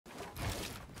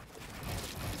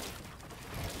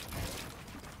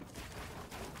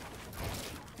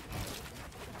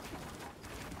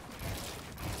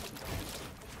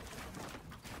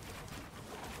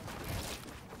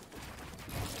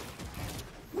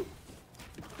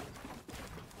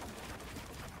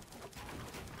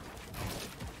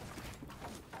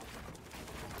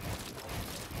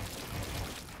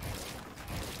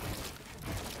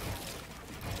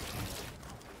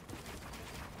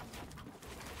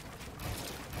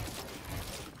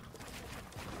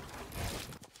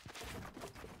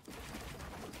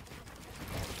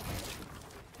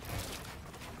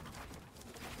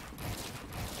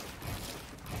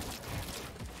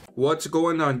What's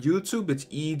going on YouTube? It's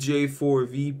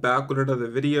EJ4V back with another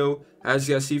video. As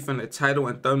you guys see from the title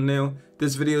and thumbnail,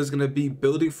 this video is going to be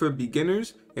building for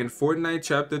beginners in Fortnite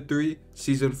Chapter 3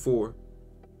 Season 4.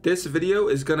 This video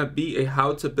is going to be a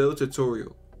how to build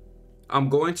tutorial. I'm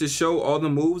going to show all the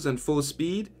moves in full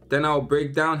speed, then I'll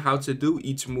break down how to do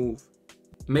each move.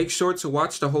 Make sure to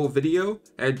watch the whole video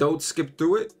and don't skip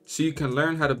through it so you can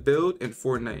learn how to build in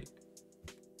Fortnite.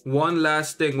 One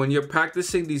last thing, when you're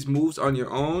practicing these moves on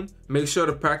your own, make sure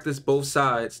to practice both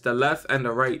sides, the left and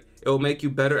the right. It will make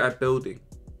you better at building.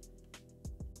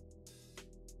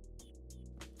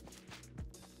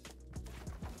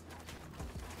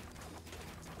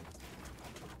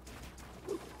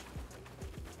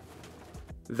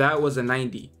 That was a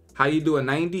 90. How you do a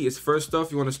 90 is, first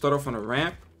off, you want to start off on a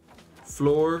ramp,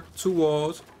 floor, 2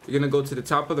 walls. You're going to go to the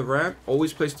top of the ramp.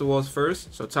 Always place the walls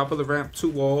first. So top of the ramp, 2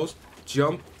 walls,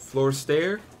 jump, floor,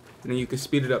 stair, and then you can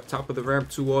speed it up. Top of the ramp,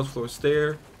 2 walls, floor,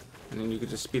 stair, and then you can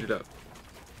just speed it up.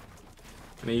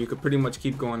 And then you can pretty much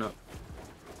keep going up.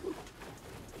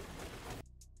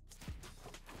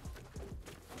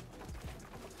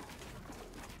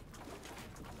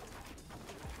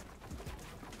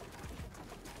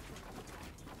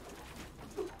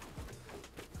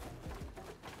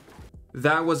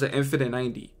 That was an infinite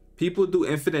 90. People do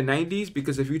infinite 90s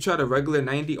because if you try to regular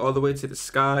 90 all the way to the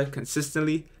sky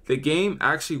consistently, the game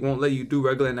actually won't let you do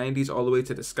regular 90s all the way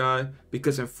to the sky,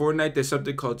 because in Fortnite there's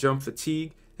something called jump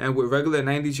fatigue, and with regular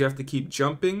 90s you have to keep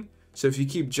jumping. So if you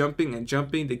keep jumping and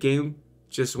jumping, the game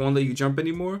just won't let you jump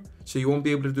anymore, so you won't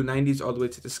be able to do 90s all the way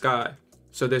to the sky.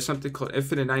 So there's something called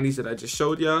infinite 90s that I just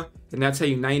showed y'all, and that's how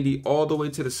you 90 all the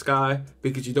way to the sky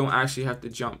because you don't actually have to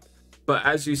jump. But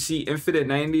as you see, infinite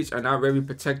 90s are not very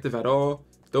protective at all.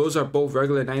 Those are both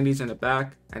regular 90s in the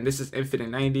back, and this is infinite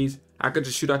 90s. I could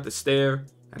just shoot out the stair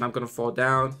and I'm gonna fall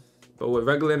down. But with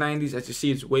regular 90s, as you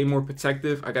see, it's way more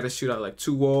protective. I gotta shoot out like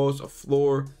 2 walls, a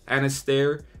floor, and a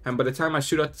stair. And by the time I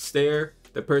shoot out the stair,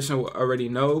 the person will already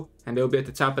know, and they'll be at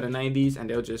the top of the 90s, and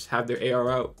they'll just have their AR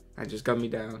out and just gun me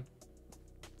down.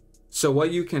 So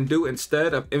what you can do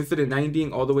instead of infinite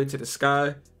 90ing all the way to the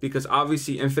sky, because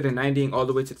obviously infinite 90ing all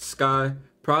the way to the sky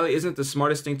probably isn't the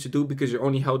smartest thing to do because you're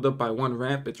only held up by 1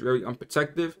 ramp. It's very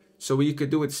unprotective. So what you could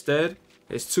do instead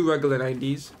is 2 regular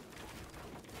 90s,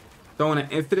 throw in an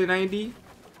infinite 90,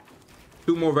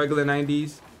 2 more regular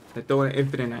 90s, and throw in an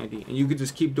infinite 90. And you could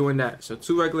just keep doing that. So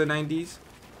 2 regular 90s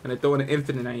and then throw in an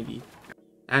infinite 90.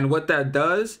 And what that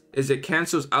does is it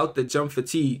cancels out the jump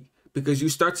fatigue, because you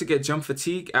start to get jump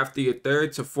fatigue after your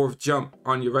 3rd to 4th jump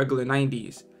on your regular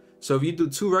 90s. So if you do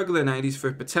 2 regular 90s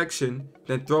for protection,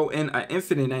 then throw in an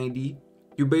infinite 90,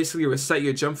 you basically reset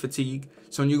your jump fatigue.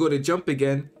 So when you go to jump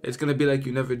again, it's going to be like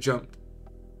you never jumped.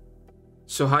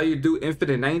 So how you do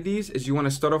infinite 90s is you want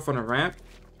to start off on a ramp.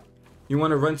 You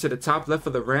want to run to the top left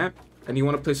of the ramp, and you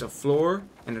want to place a floor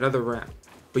and another ramp.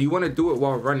 But you want to do it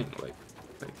while running, like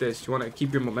this. You want to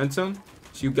keep your momentum.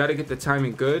 So you got to get the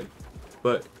timing good.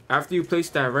 But after you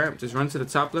place that ramp, just run to the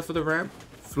top left of the ramp,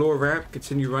 floor ramp,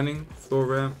 continue running, floor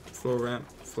ramp, floor ramp,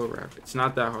 floor ramp. It's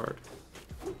not that hard.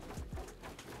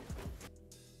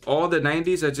 All the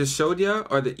 90s I just showed ya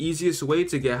are the easiest way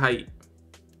to get height.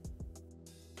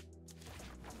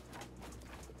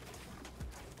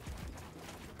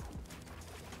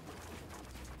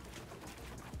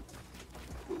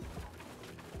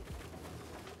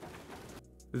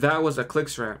 That was a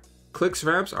clicks ramp. Clicks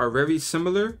ramps are very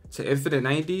similar to infinite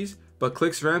 90s, but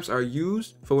clicks ramps are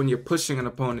used for when you're pushing an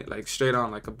opponent, like straight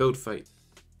on, like a build fight.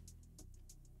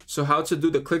 So how to do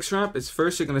the clicks ramp is,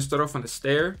 first you're going to start off on a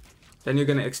stair, then you're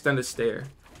going to extend a stair.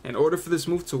 In order for this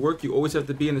move to work, you always have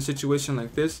to be in a situation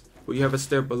like this, where you have a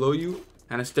stair below you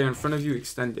and a stair in front of you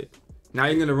extended. Now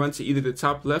you're going to run to either the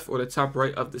top left or the top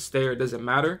right of the stair, it doesn't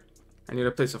matter, and you're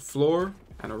going to place a floor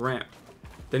and a ramp.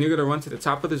 Then you're going to run to the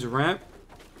top of this ramp,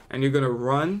 and you're going to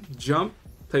run, jump,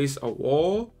 place a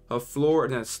wall, a floor,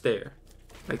 and then a stair,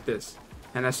 like this.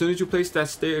 And as soon as you place that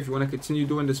stair, if you want to continue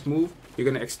doing this move, you're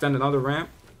going to extend another ramp,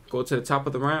 go to the top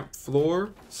of the ramp, floor,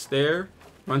 stair,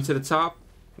 run to the top,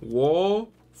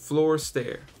 wall, floor,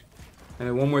 stair. And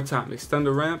then one more time, extend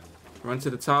the ramp, run to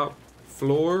the top,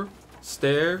 floor,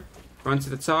 stair, run to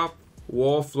the top,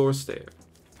 wall, floor, stair.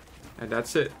 And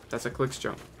that's it. That's a clicks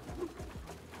jump.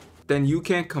 Then you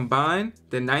can combine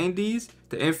the 90s,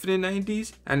 the infinite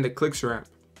 90s, and the clicks ramp.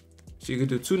 So you can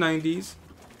do 2 90s,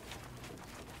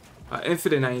 an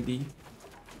infinite 90,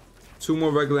 2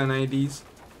 more regular 90s,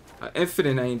 an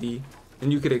infinite 90,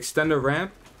 and you could extend a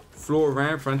ramp, floor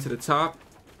ramp, run to the top,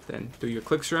 then do your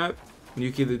clicks ramp, and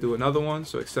you can either do another one,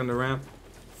 so extend the ramp,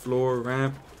 floor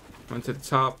ramp, run to the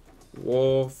top,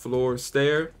 wall, floor,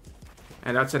 stair,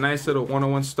 And that's a nice little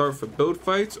one-on-one start for build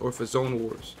fights or for zone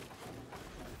wars.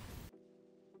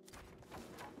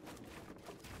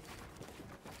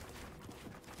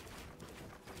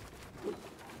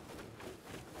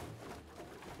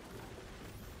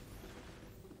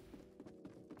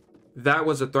 That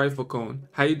was a thrifold cone.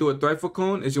 How you do a thrifold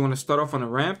cone is you want to start off on a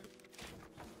ramp.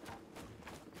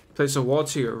 Place a wall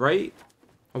to your right,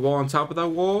 a wall on top of that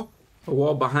wall, a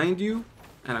wall behind you,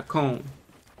 and a cone.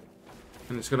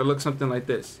 And it's going to look something like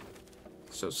this.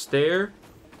 So stair,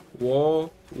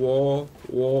 wall, wall,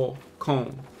 wall,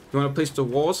 cone. You want to place the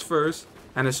walls first,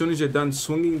 and as soon as you're done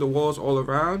swinging the walls all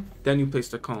around, then you place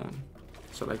the cone.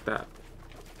 So like that.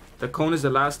 The cone is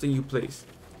the last thing you place.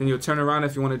 Then you'll turn around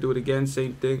if you want to do it again,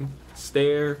 same thing.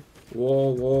 Stair,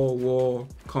 wall, wall, wall,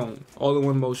 cone. All in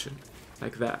one motion,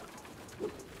 like that.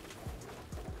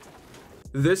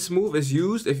 This move is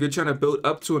used if you're trying to build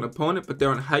up to an opponent, but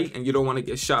they're on height and you don't want to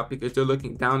get shot because they're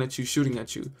looking down at you, shooting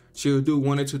at you. So you'll do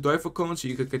 1 or 2 thrifold cones so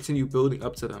you can continue building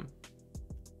up to them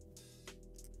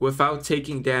without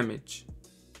taking damage.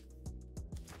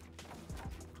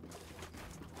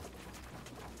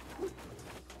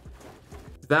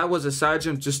 That was a side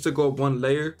jump just to go up 1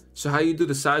 layer. So how you do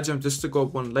the side jump just to go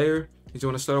up 1 layer is you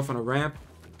want to start off on a ramp.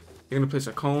 You're going to place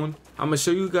a cone. I'm going to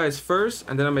show you guys first,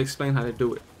 and then I'm going to explain how to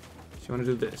do it. So you want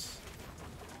to do this.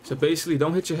 So basically,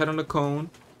 don't hit your head on the cone.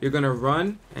 You're going to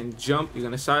run and jump. You're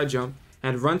going to side jump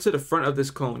and run to the front of this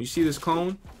cone. You see this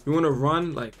cone? You want to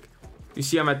run like, you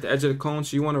see I'm at the edge of the cone.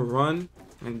 So you want to run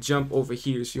and jump over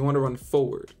here. So you want to run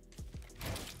forward.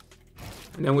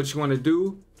 And then what you want to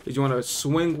do is you want to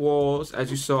swing walls. As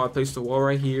you saw, I placed a wall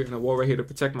right here and a wall right here to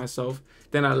protect myself.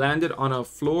 Then I landed on a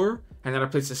floor, and then I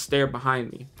placed a stair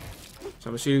behind me. So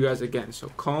I'm going to show you guys again. So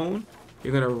cone,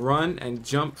 you're going to run and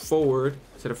jump forward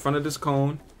to the front of this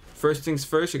cone. First things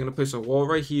first, you're going to place a wall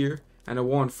right here and a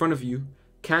wall in front of you.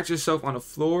 Catch yourself on the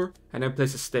floor and then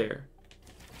place a stair.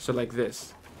 So like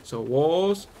this. So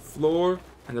walls, floor,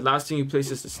 and the last thing you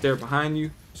place is the stair behind you.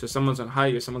 So if someone's on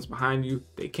height or someone's behind you,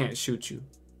 they can't shoot you.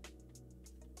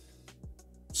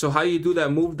 So how you do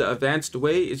that move the advanced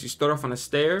way is you start off on a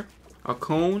stair, a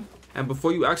cone, and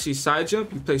before you actually side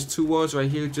jump, you place 2 walls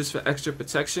right here just for extra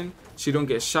protection so you don't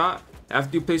get shot.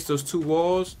 After you place those 2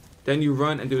 walls, then you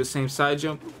run and do the same side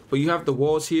jump. But you have the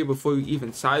walls here before you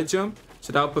even side jump,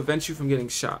 so that will prevent you from getting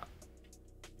shot.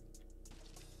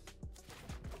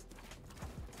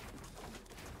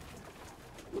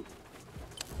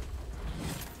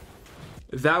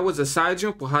 That was a side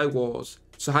jump with high walls.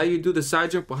 So how you do the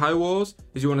side jump with high walls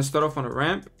is you want to start off on a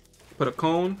ramp, put a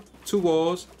cone, 2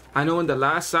 walls. I know in the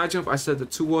last side jump I said the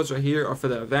 2 walls right here are for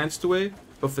the advanced way,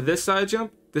 but for this side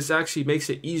jump, this actually makes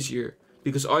it easier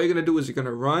because all you're going to do is you're going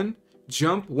to run,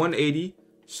 jump 180.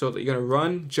 So that you're going to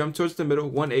run, jump towards the middle,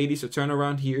 180. So turn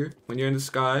around here when you're in the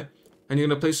sky, and you're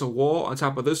going to place a wall on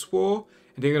top of this wall,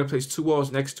 and then you're going to place 2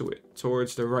 walls next to it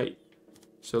towards the right.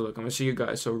 So look, I'm going to show you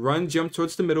guys. So run, jump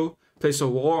towards the middle, place a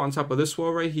wall on top of this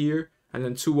wall right here, and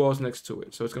then 2 walls next to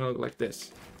it. So it's going to look like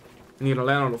this. And you're going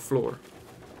to land on the floor.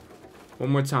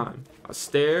 One more time. A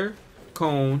stair,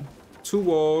 cone, 2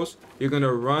 walls. You're going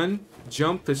to run,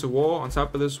 jump, place a wall on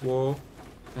top of this wall,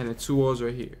 and then 2 walls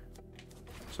right here.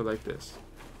 So like this.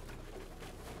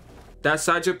 That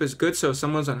side jump is good, so if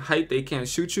someone's on height, they can't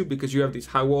shoot you because you have these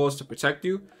high walls to protect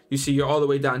you. You see, you're all the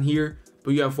way down here,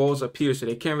 but you have walls up here, so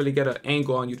they can't really get an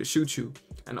angle on you to shoot you.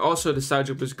 And also, the side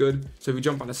jump is good, so if you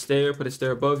jump on a stair, put a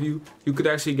stair above you, you could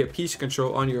actually get piece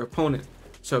control on your opponent.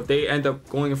 So if they end up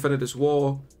going in front of this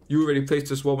wall, you already placed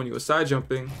this wall when you were side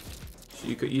jumping, so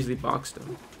you could easily box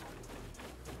them.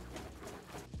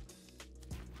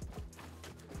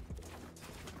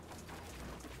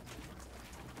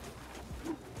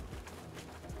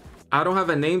 I don't have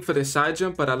a name for this side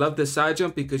jump, but I love this side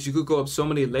jump because you could go up so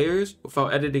many layers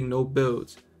without editing no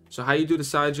builds. So how you do the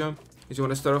side jump is you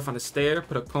want to start off on a stair,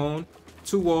 put a cone,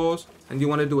 2 walls, and you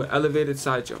want to do an elevated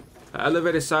side jump. An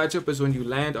elevated side jump is when you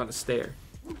land on a stair.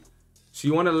 So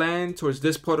you want to land towards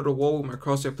this part of the wall where my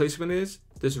crosshair placement is,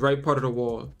 this right part of the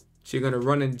wall. So you're going to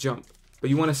run and jump. But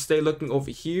you want to stay looking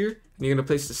over here, and you're going to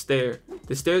place the stair.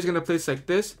 The stair is going to place like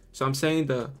this, so I'm saying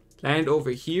the land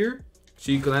over here.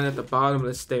 So you can land at the bottom of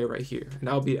the stair right here. And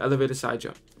that'll be an elevated side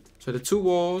jump. So the 2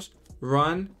 walls,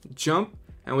 run, jump.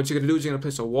 And what you're going to do is you're going to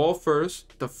place a wall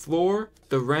first, the floor,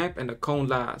 the ramp, and the cone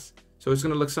last. So it's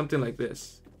going to look something like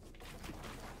this.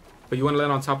 But you want to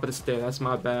land on top of the stair. That's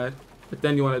my bad. But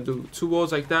then you want to do 2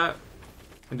 walls like that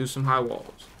and do some high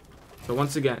walls. So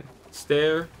once again,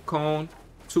 stair, cone,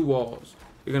 2 walls.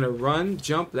 You're going to run,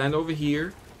 jump, land over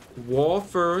here. Wall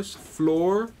first,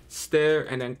 floor, stair,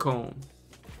 and then cone.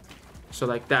 So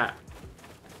like that.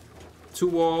 2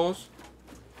 walls,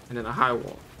 and then a high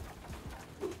wall.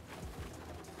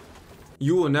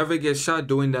 You will never get shot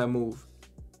doing that move.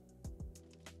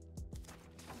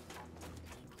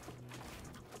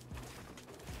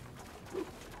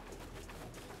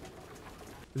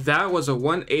 That was a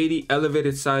 180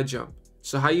 elevated side jump.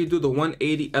 So how you do the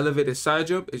 180 elevated side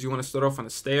jump is you want to start off on a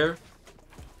stair,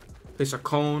 place a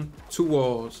cone, 2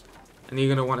 walls, and then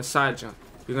you're going to want to side jump.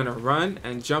 You're going to run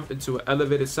and jump into an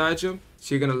elevated side jump,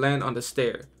 so you're going to land on the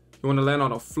stair. You want to land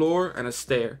on a floor and a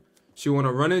stair. So you want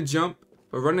to run and jump,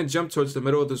 but run and jump towards the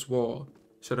middle of this wall.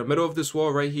 So the middle of this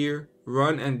wall right here,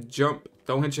 run and jump,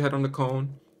 don't hit your head on the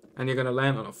cone, and you're going to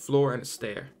land on a floor and a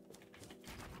stair.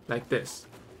 Like this.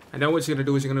 And then what you're going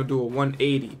to do is you're going to do a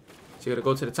 180. So you're going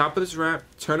to go to the top of this ramp,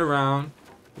 turn around,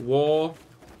 wall,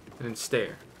 and then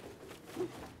stair.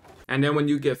 And then when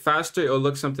you get faster, it'll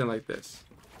look something like this.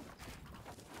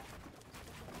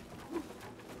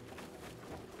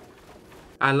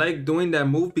 I like doing that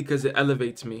move because it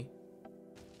elevates me.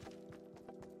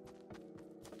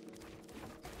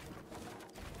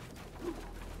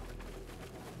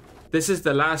 This is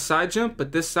the last side jump,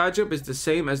 but this side jump is the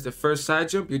same as the first side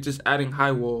jump. You're just adding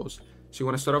high walls. So you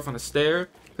want to start off on a stair,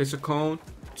 place a cone,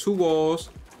 2 walls,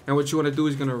 and what you want to do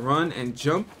is going to run and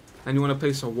jump, and you want to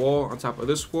place a wall on top of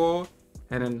this wall,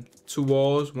 and then 2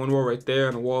 walls, 1 wall right there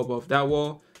and a wall above that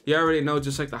wall. You already know,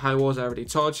 just like the high walls I already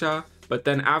taught y'all. But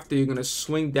then after, you're going to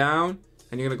swing down,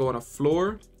 and you're going to go on a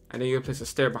floor, and then you're going to place a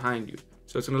stair behind you.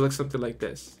 So it's going to look something like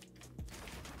this.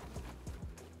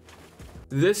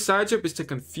 This side jump is to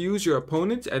confuse your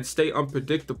opponents and stay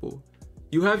unpredictable.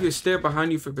 You have your stair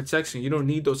behind you for protection. You don't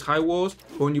need those high walls,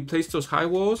 but when you place those high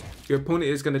walls, your opponent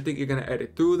is going to think you're going to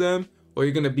edit through them, or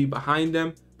you're going to be behind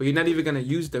them, but you're not even going to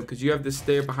use them because you have this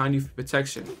stair behind you for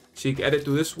protection. So you can edit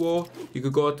through this wall, you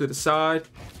could go out to the side,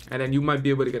 and then you might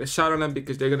be able to get a shot on them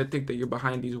because they're going to think that you're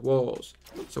behind these walls.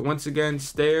 So once again,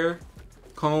 stair,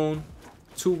 cone,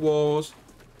 2 walls,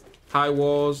 high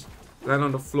walls, land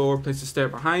on the floor, place a stair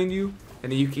behind you,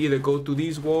 and then you can either go through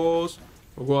these walls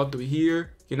or go out through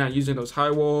here. You're not using those high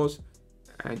walls,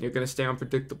 and you're going to stay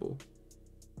unpredictable.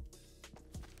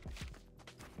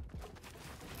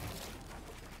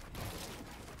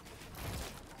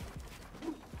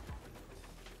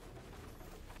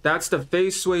 That's the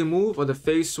phase sway move or the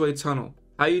phase sway tunnel.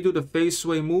 How you do the phase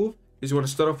sway move is you want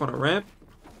to start off on a ramp,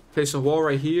 place a wall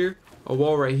right here, a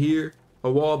wall right here,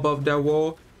 a wall above that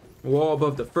wall, a wall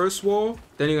above the first wall,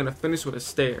 then you're going to finish with a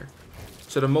stair.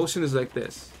 So the motion is like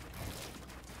this.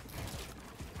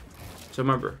 So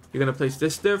remember, you're going to place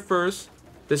this stair first.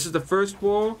 This is the first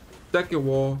wall, second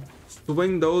wall,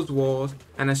 swing those walls,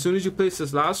 and as soon as you place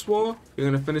this last wall, you're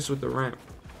going to finish with the ramp.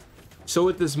 So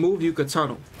with this move, you could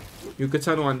tunnel. You could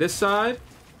tunnel on this side,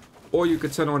 or you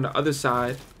could tunnel on the other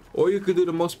side, or you could do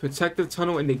the most protective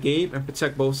tunnel in the game and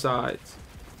protect both sides.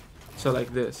 So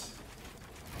like this.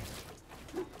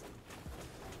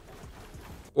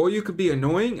 Or you could be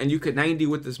annoying and you could 90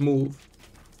 with this move.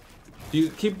 You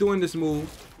keep doing this move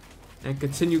and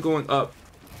continue going up,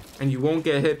 and you won't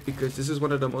get hit because this is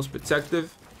one of the most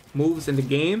protective moves in the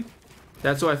game.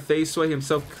 That's why Phase Sway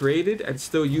himself created and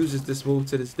still uses this move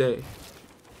to this day.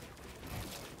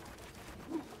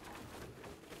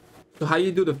 So how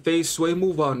you do the Phase Sway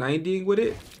move while 90ing with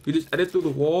it, you just edit through the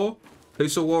wall,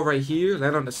 place a wall right here,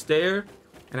 land on the stair,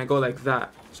 and I go like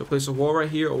that. So place a wall right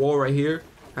here, a wall right here,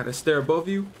 and a stair above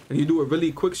you, and you do it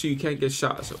really quick so you can't get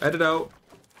shot. So edit out,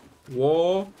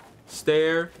 wall,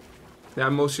 stair,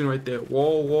 that motion right there,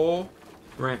 wall, wall,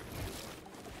 ramp.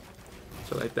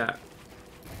 So like that.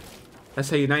 That's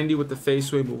how you 90 with the Phase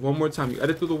Sway move. One more time, you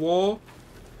edit through the wall,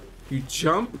 you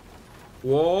jump,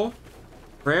 wall,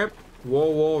 ramp,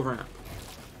 wall, wall, ramp.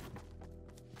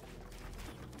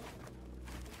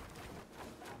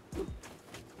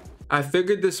 I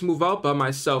figured this move out by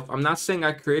myself. I'm not saying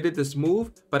I created this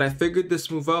move, but I figured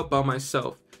this move out by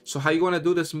myself. So how you want to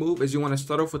do this move is you want to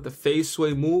start off with the Phase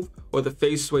Sway move or the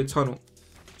Phase Sway tunnel.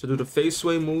 So do the Phase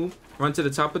Sway move, run to the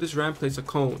top of this ramp, place a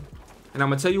cone. And I'm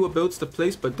going to tell you what builds to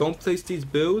place, but don't place these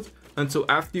builds until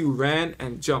after you ran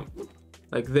and jumped.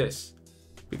 Like this.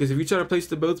 Because if you try to place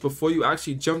the builds before you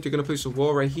actually jumped, you're going to place a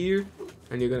wall right here,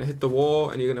 and you're going to hit the wall,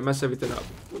 and you're going to mess everything up.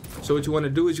 So what you want to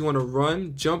do is you want to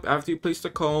run, jump after you place the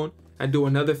cone, and do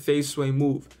another Phase Sway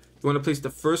move. You want to place the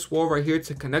first wall right here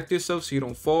to connect yourself so you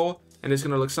don't fall, and it's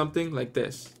going to look something like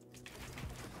this.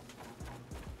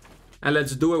 And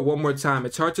let's do it one more time.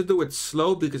 It's hard to do it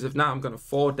slow because if not, I'm going to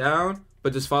fall down,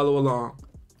 but just follow along.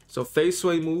 So Phase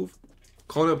Sway move,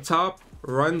 cone up top,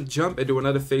 run, jump, and do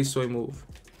another Phase Sway move.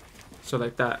 So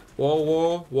like that. Wall,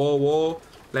 wall, wall, wall,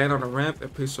 land on a ramp,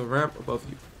 and place a ramp above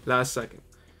you. Last second.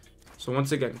 So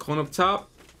once again, cone up top,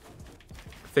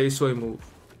 Phase Sway move.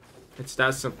 It's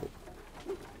that simple.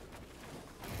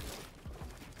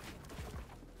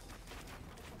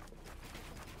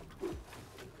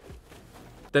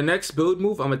 The next build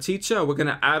move I'm gonna teach y'all, we're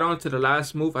gonna add on to the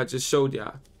last move I just showed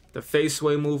y'all. The face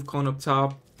sway move, cone up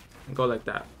top, and go like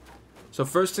that. So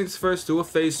first things first, do a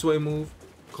face sway move,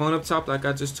 cone up top like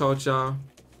I just taught y'all,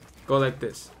 go like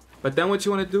this. But then what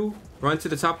you wanna do, run to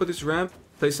the top of this ramp,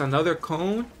 place another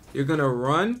cone, you're gonna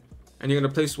run, and you're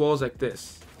gonna place walls like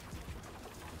this.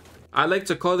 I like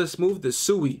to call this move the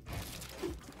Sui,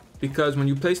 because when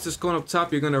you place this cone up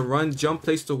top, you're gonna run, jump,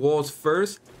 place the walls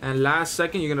first, and last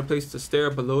second, you're gonna place the stair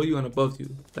below you and above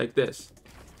you, like this.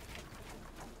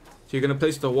 So you're gonna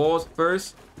place the walls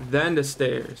first, then the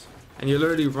stairs. And you're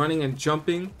literally running and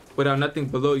jumping without nothing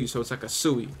below you, so it's like a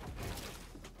Sui.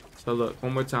 So look,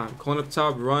 one more time. Cone up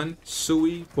top, run,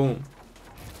 Sui, boom.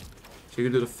 So you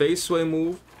can do the face sway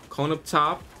move, cone up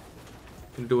top,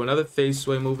 you can do another face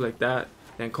sway move like that,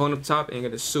 then cone up top, and you're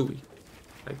gonna Sui,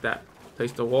 like that.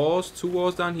 Place the walls, 2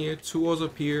 walls down here, 2 walls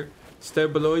up here, stair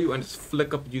below you, and just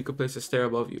flick up. You can place a stair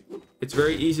above you. It's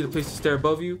very easy to place a stair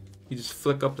above you. You just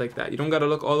flick up like that. You don't gotta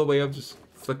look all the way up, just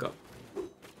flick up.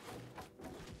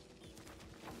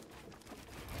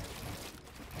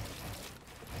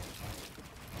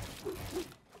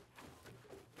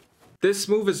 This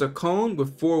move is a cone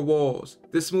with 4 walls.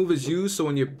 This move is used so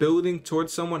when you're building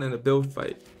towards someone in a build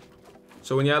fight.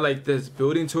 So when you're like this,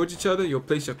 building towards each other, you'll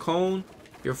place your cone,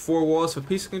 your 4 walls for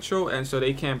piece control, and so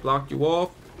they can't block you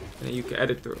off, and then you can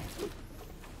edit through.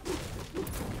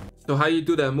 So how you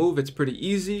do that move, it's pretty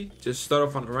easy. Just start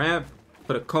off on the ramp,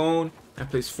 put a cone, and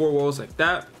place 4 walls like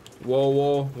that. Wall,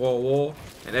 wall, wall, wall,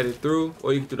 and edit through.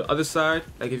 Or you can do the other side.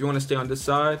 Like if you want to stay on this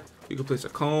side, you can place a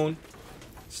cone,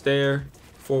 stair,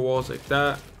 4 walls like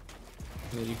that,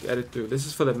 and then you can edit through. This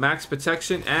is for the max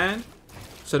protection, and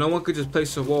so no one could just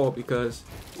place a wall, because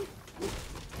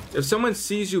if someone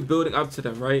sees you building up to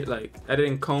them, right, like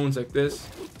editing cones like this,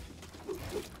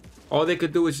 all they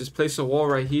could do is just place a wall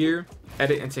right here,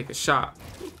 edit, and take a shot.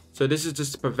 So this is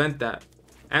just to prevent that.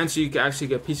 And so you can actually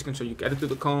get piece control. You can edit through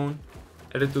the cone,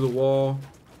 edit through the wall,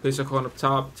 place a cone up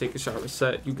top, take a shot,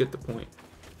 reset. You get the point.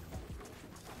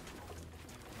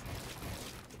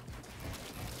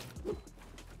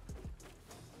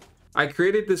 I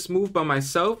created this move by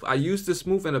myself. I use this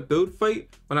move in a build fight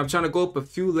when I'm trying to go up a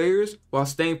few layers while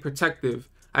staying protective.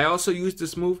 I also use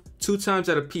this move 2 times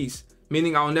at a piece,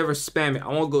 meaning I'll never spam it. I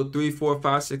won't go 3, 4,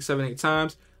 5, 6, 7, 8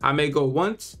 times. I may go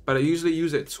once, but I usually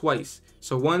use it twice.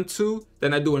 So 1, 2,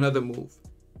 then I do another move.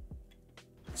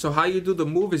 So how you do the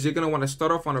move is you're gonna want to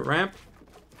start off on a ramp,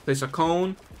 place a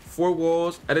cone, 4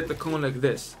 walls, edit the cone like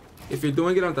this. If you're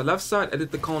doing it on the left side,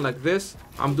 edit the cone like this.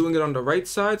 I'm doing it on the right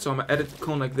side, so I'm gonna edit the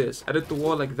cone like this. Edit the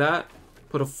wall like that.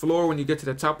 Put a floor when you get to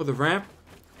the top of the ramp.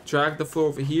 Drag the floor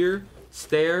over here.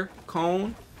 Stair,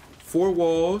 cone, 4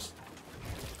 walls.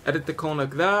 Edit the cone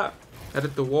like that.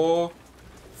 Edit the wall.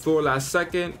 Floor last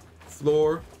second.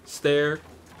 Floor, stair,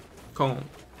 cone.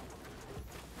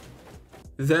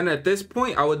 Then at this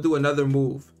point, I would do another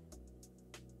move.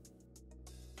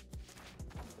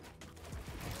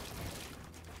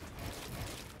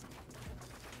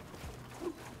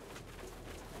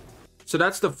 So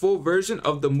that's the full version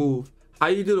of the move. How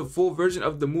you do the full version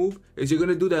of the move is you're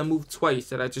gonna do that move twice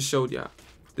that I just showed y'all.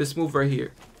 This move right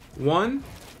here. 1,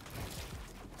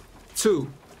 2.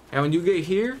 And when you get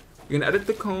here, you're gonna edit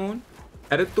the cone,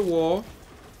 edit the wall,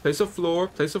 place a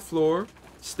floor,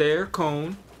 stair,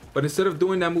 cone. But instead of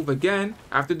doing that move again,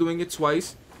 after doing it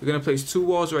twice, you're gonna place 2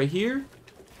 walls right here,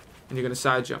 and you're gonna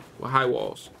side jump with high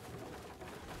walls.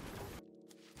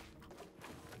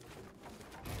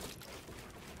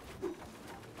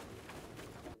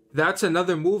 That's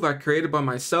another move I created by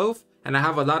myself, and I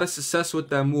have a lot of success with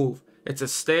that move. It's a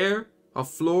stair, a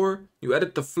floor, you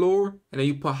edit the floor, and then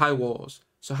you put high walls.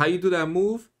 So how you do that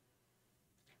move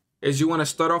is you want to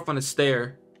start off on a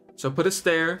stair. So put a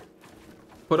stair,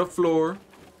 put a floor,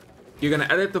 you're going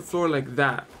to edit the floor like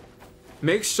that.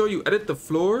 Make sure you edit the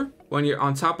floor when you're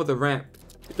on top of the ramp.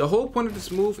 The whole point of this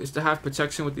move is to have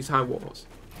protection with these high walls.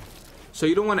 So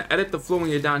you don't want to edit the floor when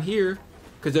you're down here,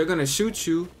 because they're going to shoot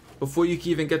you before you can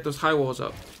even get those high walls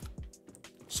up.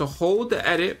 So hold the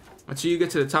edit until you get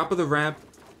to the top of the ramp,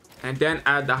 and then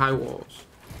add the high walls.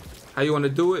 How you want to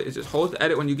do it is just hold the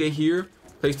edit when you get here,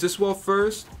 place this wall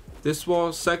first, this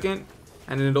wall second,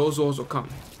 and then those walls will come.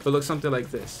 It'll look something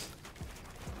like this.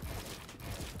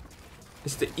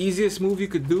 It's the easiest move you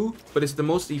could do, but it's the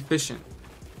most efficient.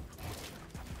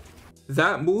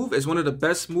 That move is one of the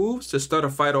best moves to start a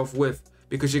fight off with,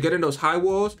 because you're getting those high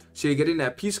walls, so you're getting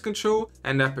that piece control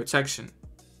and that protection.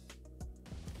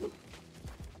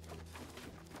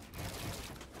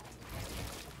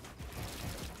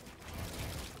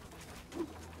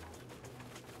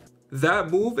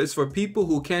 That move is for people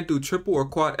who can't do triple or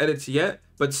quad edits yet,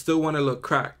 but still want to look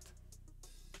cracked.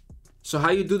 So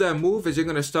how you do that move is you're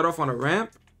going to start off on a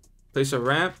ramp, place a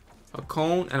ramp, a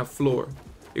cone, and a floor.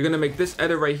 You're going to make this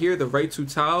edit right here, the right 2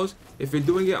 tiles. If you're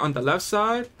doing it on the left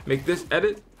side, make this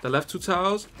edit, the left 2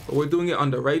 tiles, but we're doing it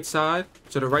on the right side,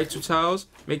 so the right 2 tiles.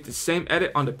 Make the same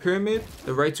edit on the pyramid,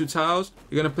 the right 2 tiles.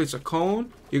 You're going to place a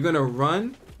cone, you're going to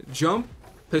run, jump,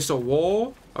 place a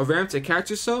wall, a ramp to catch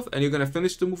yourself, and you're going to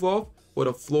finish the move off with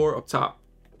a floor up top.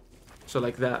 So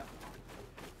like that.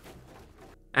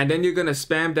 And then you're going to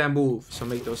spam that move. So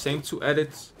make those same 2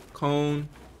 edits, cone,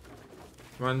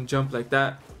 run, jump like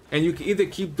that. And you can either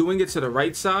keep doing it to the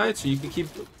right side, so you can keep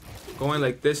going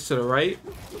like this to the right,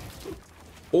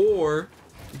 or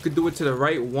you could do it to the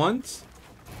right once,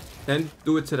 then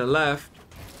do it to the left,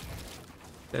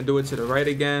 then do it to the right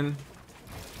again,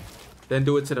 then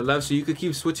do it to the left, so you could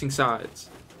keep switching sides.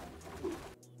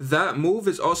 That move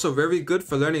is also very good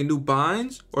for learning new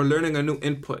binds or learning a new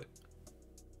input.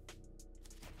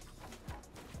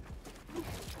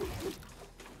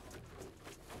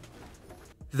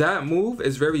 That move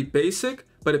is very basic,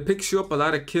 but it picks you up a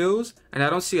lot of kills, and I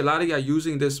don't see a lot of y'all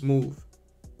using this move.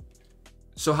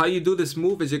 So how you do this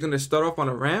move is you're going to start off on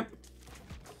a ramp.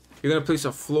 You're going to place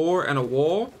a floor and a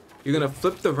wall. You're going to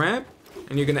flip the ramp,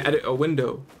 and you're going to edit a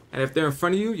window. And if they're in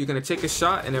front of you, you're going to take a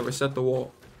shot and then reset the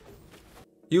wall.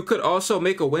 You could also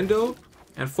make a window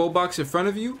and full box in front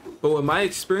of you, but with my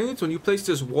experience, when you place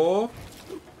this wall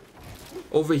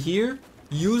over here,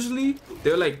 usually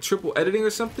they're like triple editing or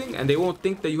something, and they won't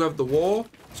think that you have the wall.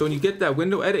 So when you get that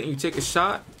window edit and you take a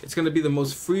shot, it's going to be the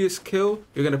most freest kill.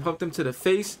 You're going to pump them to the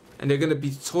face, and they're going to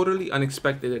be totally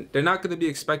unexpected. They're not going to be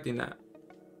expecting that.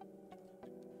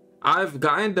 I've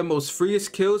gotten the most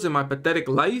freest kills in my pathetic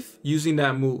life using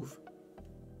that move.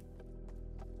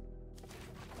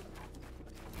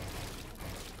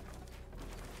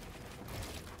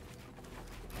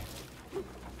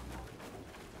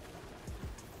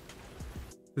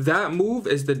 That move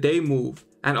is the day move,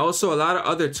 and also a lot of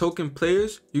other token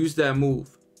players use that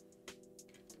move.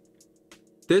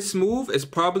 This move is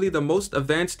probably the most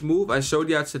advanced move I showed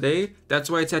y'all today. That's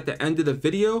why it's at the end of the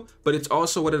video, but it's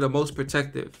also one of the most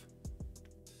protective.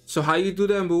 So how you do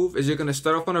that move is you're going to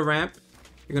start off on a ramp,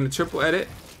 you're going to triple edit,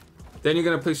 then you're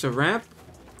going to place a ramp,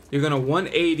 you're going to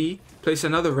 180, place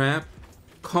another ramp,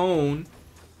 cone,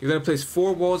 you're going to place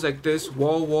 4 walls like this,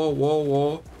 wall, wall, wall,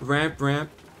 wall, ramp,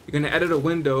 ramp. You're going to edit a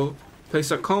window, place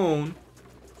a cone,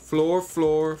 floor,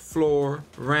 floor, floor,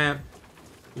 ramp,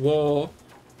 wall,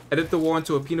 edit the wall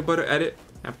into a peanut butter edit,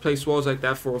 and place walls like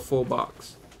that for a full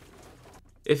box.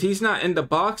 If he's not in the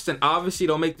box, then obviously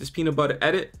don't make this peanut butter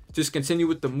edit. Just continue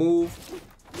with the move.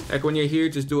 Like when you're here,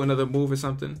 just do another move or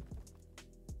something.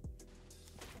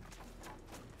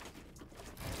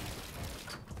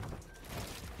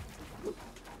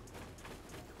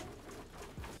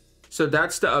 So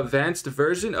that's the advanced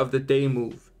version of the day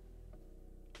move.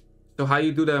 So how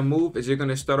you do that move is you're going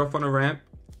to start off on a ramp.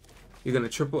 You're going to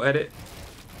triple edit.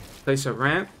 Place a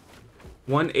ramp.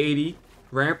 180.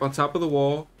 Ramp on top of the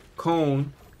wall.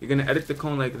 Cone. You're going to edit the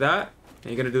cone like that. And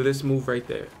you're going to do this move right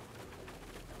there.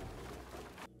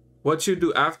 What you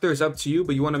do after is up to you,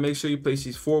 but you want to make sure you place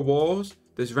these 4 walls.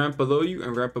 There's ramp below you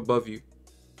and ramp above you.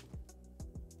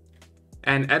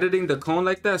 And editing the cone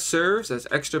like that serves as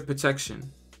extra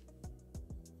protection,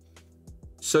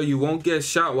 so you won't get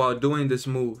shot while doing this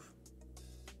move.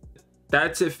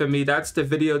 That's it for me. That's the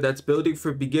video that's building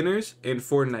for beginners in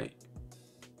Fortnite.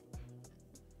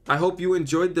 I hope you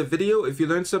enjoyed the video. If you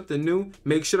learned something new,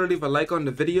 make sure to leave a like on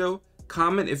the video,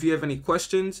 comment if you have any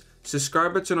questions,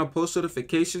 subscribe and turn on post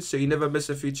notifications so you never miss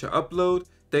a future upload.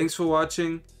 Thanks for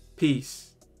watching. Peace.